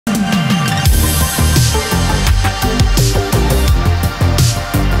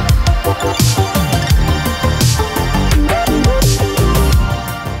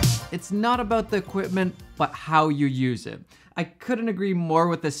not about the equipment, but how you use it. I couldn't agree more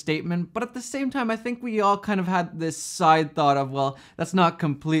with this statement, but at the same time, I think we all kind of had this side thought of, well, that's not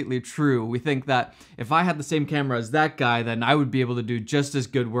completely true. We think that if I had the same camera as that guy, then I would be able to do just as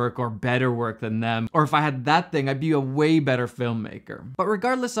good work or better work than them. Or if I had that thing, I'd be a way better filmmaker. But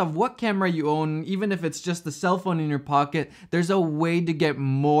regardless of what camera you own, even if it's just the cell phone in your pocket, there's a way to get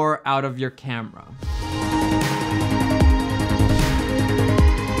more out of your camera.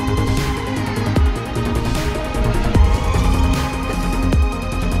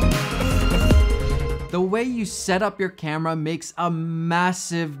 The way you set up your camera makes a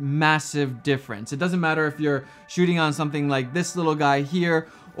massive, massive difference. It doesn't matter if you're shooting on something like this little guy here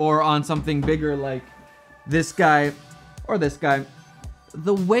or on something bigger like this guy or this guy.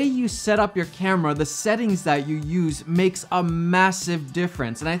 The way you set up your camera, the settings that you use makes a massive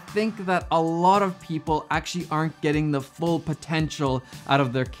difference. And I think that a lot of people actually aren't getting the full potential out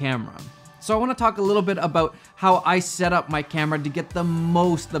of their camera. So I want to talk a little bit about how I set up my camera to get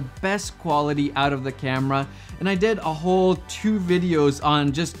the best quality out of the camera. And I did a whole 2 videos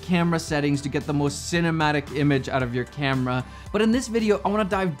on just camera settings to get the most cinematic image out of your camera. But in this video, I want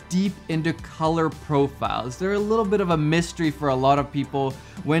to dive deep into color profiles. They're a little bit of a mystery for a lot of people.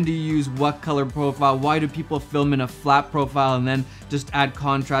 When do you use what color profile? Why do people film in a flat profile and then just add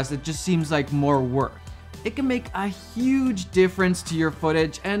contrast? It just seems like more work. It can make a huge difference to your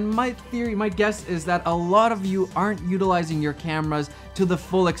footage, and my guess is that a lot of you aren't utilizing your cameras to the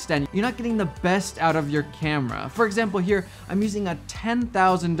full extent. You're not getting the best out of your camera. For example, here I'm using a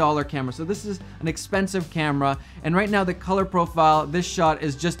 $10,000 camera, so this is an expensive camera, and right now the color profile, this shot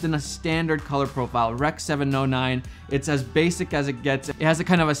is just in a standard color profile, Rec 709. It's as basic as it gets. It has a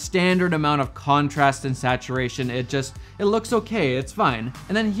kind of a standard amount of contrast and saturation. It looks okay, it's fine.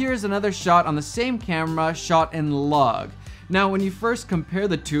 And then here's another shot on the same camera, shot in log. Now, when you first compare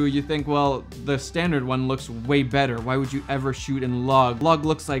the two, you think, well, the standard one looks way better. Why would you ever shoot in log? Log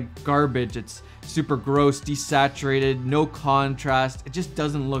looks like garbage. It's super gross, desaturated, no contrast. It just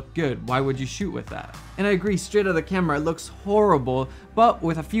doesn't look good. Why would you shoot with that? And I agree, straight out of the camera, it looks horrible, but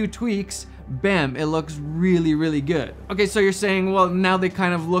with a few tweaks, bam, it looks really, really good. Okay, so you're saying, well, now they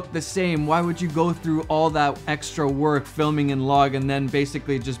kind of look the same. Why would you go through all that extra work filming in log and then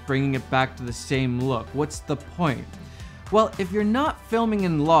basically just bringing it back to the same look? What's the point? Well, if you're not filming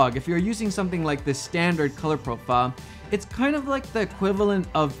in log, if you're using something like the standard color profile, it's kind of like the equivalent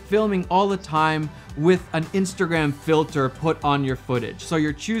of filming all the time with an Instagram filter put on your footage. So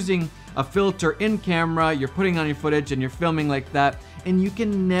you're choosing a filter in camera, you're putting on your footage and you're filming like that, and you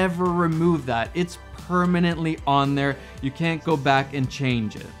can never remove that. It's permanently on there. You can't go back and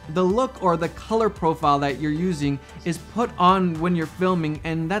change it. The look or the color profile that you're using is put on when you're filming,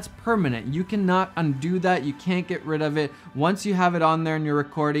 and that's permanent. You cannot undo that. You can't get rid of it. Once you have it on there and you're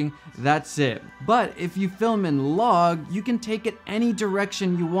recording, that's it. But if you film in log, you can take it any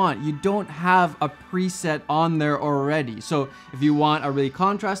direction you want. You don't have a preset on there already. So if you want a really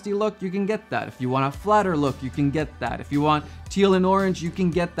contrasty look, you can get that. If you want a flatter look, you can get that. If you want teal and orange, you can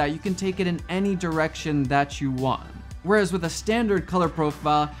get that. You can take it in any direction that you want. Whereas with a standard color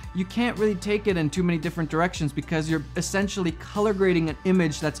profile, you can't really take it in too many different directions because you're essentially color grading an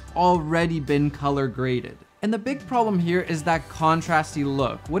image that's already been color graded. And the big problem here is that contrasty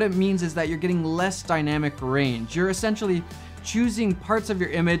look. What it means is that you're getting less dynamic range. You're essentially choosing parts of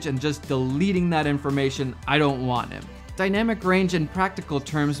your image and just deleting that information. I don't want it. Dynamic range in practical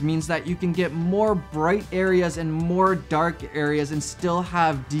terms means that you can get more bright areas and more dark areas and still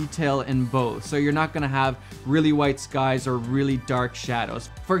have detail in both. So you're not gonna have really white skies or really dark shadows.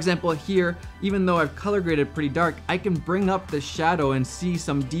 For example, here, even though I've color graded pretty dark, I can bring up the shadow and see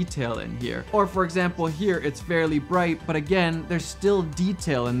some detail in here. Or for example, here it's fairly bright, but again, there's still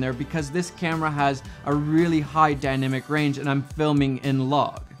detail in there because this camera has a really high dynamic range and I'm filming in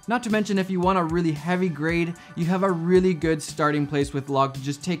log. Not to mention, if you want a really heavy grade, you have a really good starting place with log to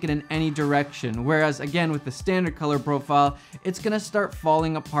just take it in any direction. Whereas again, with the standard color profile, it's gonna start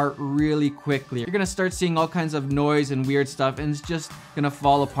falling apart really quickly. You're gonna start seeing all kinds of noise and weird stuff, and it's just gonna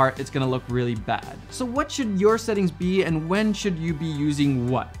fall apart. It's gonna look really bad. So what should your settings be, and when should you be using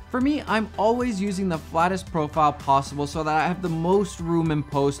what? For me, I'm always using the flattest profile possible so that I have the most room in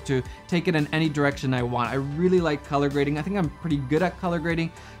post to take it in any direction I want. I really like color grading. I think I'm pretty good at color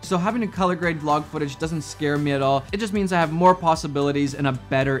grading, so having to color grade vlog footage doesn't scare me at all. It just means I have more possibilities and a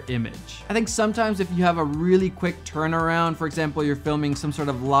better image. I think sometimes if you have a really quick turnaround, for example, you're filming some sort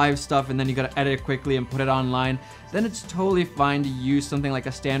of live stuff and then you gotta edit it quickly and put it online, then it's totally fine to use something like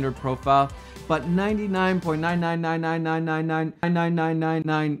a standard profile. But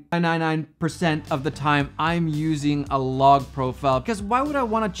 99.99999999999% of the time, I'm using a log profile, because why would I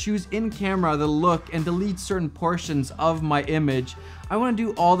want to choose in camera the look and delete certain portions of my image? I want to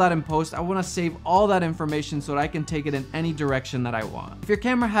do all that in post. I want to save all that information so that I can take it in any direction that I want. If your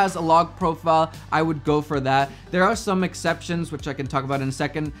camera has a log profile, I would go for that. There are some exceptions, which I can talk about in a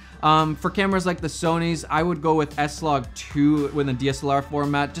second. For cameras like the Sonys, I would go with S-Log2 with a DSLR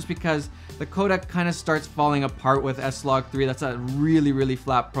format, just because the codec kind of starts falling apart with S-Log3. That's a really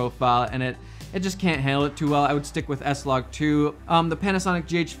flat profile, and it just can't handle it too well. I would stick with S-Log2. The Panasonic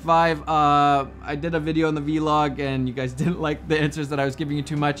GH5, I did a video on the vlog and you guys didn't like the answers that I was giving you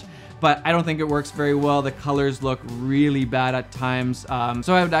too much, but I don't think it works very well. The colors look really bad at times.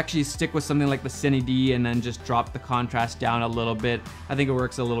 So I would actually stick with something like the Cine D and then just drop the contrast down a little bit. I think it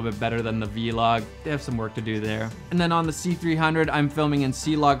works a little bit better than the vlog. They have some work to do there. And then on the C300, I'm filming in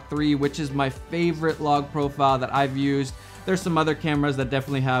C-Log3, which is my favorite log profile that I've used. There's some other cameras that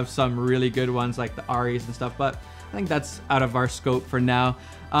definitely have some really good ones like the Aries and stuff, but I think that's out of our scope for now.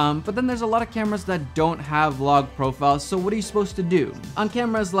 But then there's a lot of cameras that don't have log profiles, so what are you supposed to do? On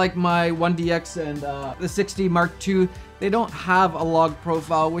cameras like my 1DX and the 6D Mark II, they don't have a log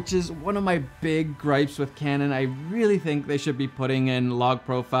profile, which is one of my big gripes with Canon. I really think they should be putting in log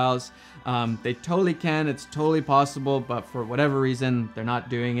profiles. They totally can, it's totally possible, but for whatever reason, they're not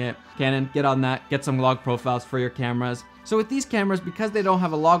doing it. Canon, get on that, get some log profiles for your cameras. So with these cameras, because they don't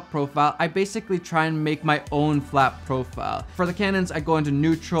have a log profile, I basically try and make my own flat profile. For the Canons, I go into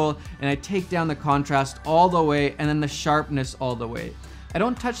neutral and I take down the contrast all the way and then the sharpness all the way. I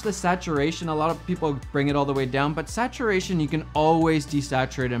don't touch the saturation. A lot of people bring it all the way down, but saturation you can always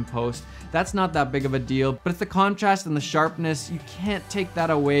desaturate in post. That's not that big of a deal, but it's the contrast and the sharpness, you can't take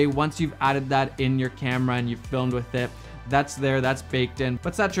that away once you've added that in your camera and you've filmed with it. That's there, that's baked in.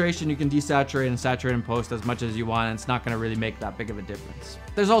 But saturation, you can desaturate and saturate in post as much as you want, and it's not gonna really make that big of a difference.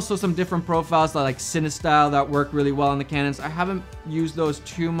 There's also some different profiles like CineStyle that work really well on the Canons. I haven't used those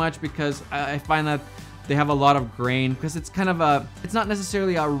too much because I find that they have a lot of grain, because it's kind of it's not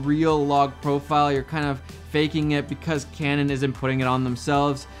necessarily a real log profile. You're kind of faking it because Canon isn't putting it on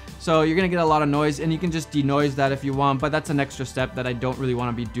themselves. So you're gonna get a lot of noise, and you can just denoise that if you want, but that's an extra step that I don't really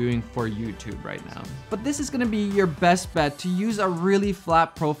wanna be doing for YouTube right now. But this is gonna be your best bet to use a really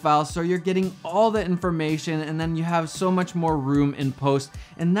flat profile, so you're getting all the information and then you have so much more room in post.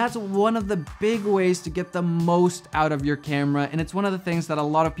 And that's one of the big ways to get the most out of your camera, and it's one of the things that a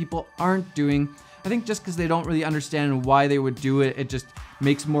lot of people aren't doing. I think just because they don't really understand why they would do it, it just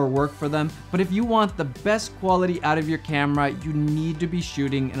makes more work for them. But if you want the best quality out of your camera, you need to be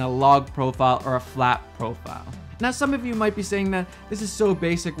shooting in a log profile or a flat profile. Now, some of you might be saying that this is so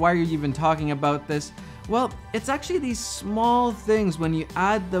basic, why are you even talking about this? Well, it's actually these small things, when you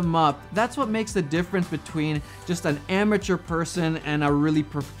add them up, that's what makes the difference between just an amateur person and a really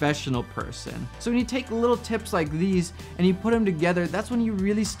professional person. So when you take little tips like these and you put them together, that's when you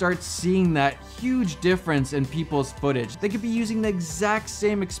really start seeing that huge difference in people's footage. They could be using the exact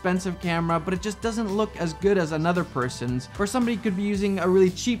same expensive camera, but it just doesn't look as good as another person's. Or somebody could be using a really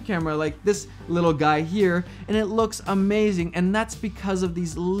cheap camera like this little guy here, and it looks amazing, and that's because of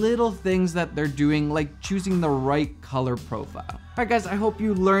these little things that they're doing, like choosing the right color profile. Alright guys, I hope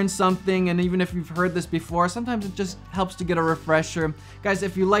you learned something, and even if you've heard this before, sometimes it just helps to get a refresher. Guys,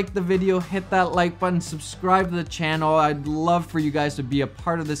 if you liked the video, hit that like button, subscribe to the channel. I'd love for you guys to be a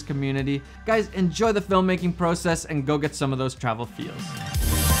part of this community. Guys, enjoy the filmmaking process and go get some of those travel feels.